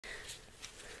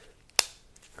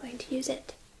going to use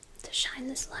it to shine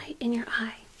this light in your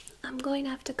eye. I'm going to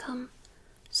have to come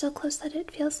so close that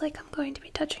it feels like I'm going to be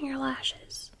touching your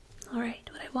lashes. Alright,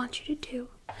 what I want you to do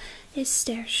is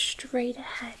stare straight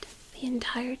ahead the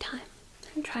entire time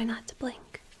and try not to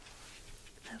blink.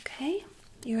 Okay,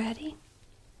 you ready?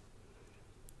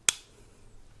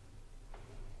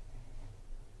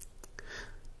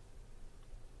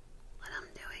 What I'm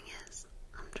doing is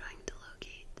I'm trying to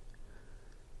locate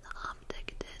the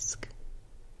optic disc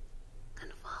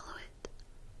and follow it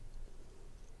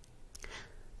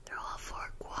through all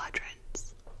four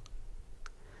quadrants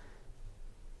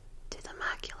to the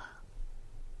macula.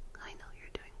 I know you're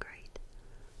doing great.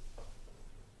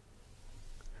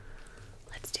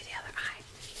 Let's do the other eye.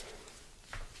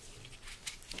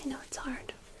 I know it's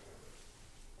hard.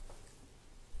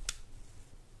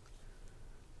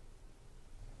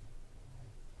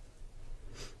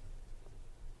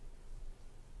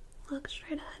 Look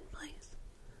straight ahead, please.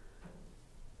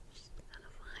 Just gotta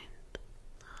find the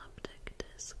optic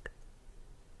disc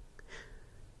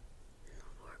in the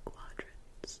four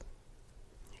quadrants.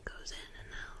 It goes in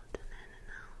and out and in and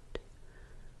out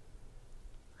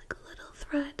like a little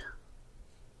thread,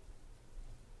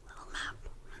 little map,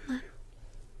 and then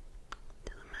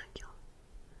to the macula.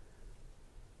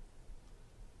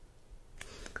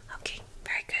 Okay,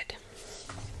 very good.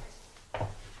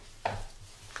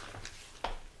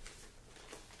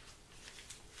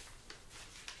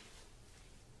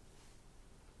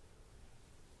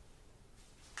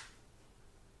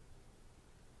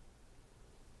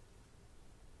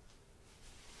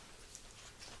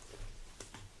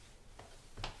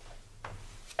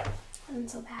 Wasn't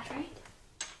so bad, right?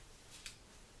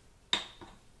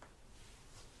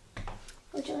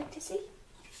 Would you like to see?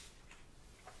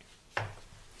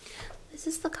 This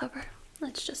is the cover.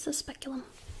 That's just the speculum.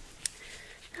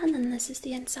 And then this is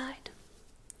the inside.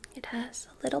 It has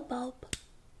a little bulb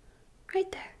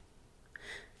right there.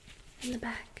 In the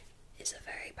back is a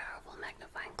very powerful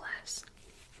magnifying glass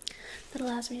that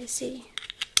allows me to see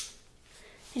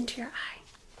into your eye.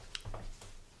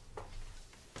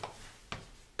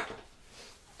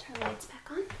 Turn lights back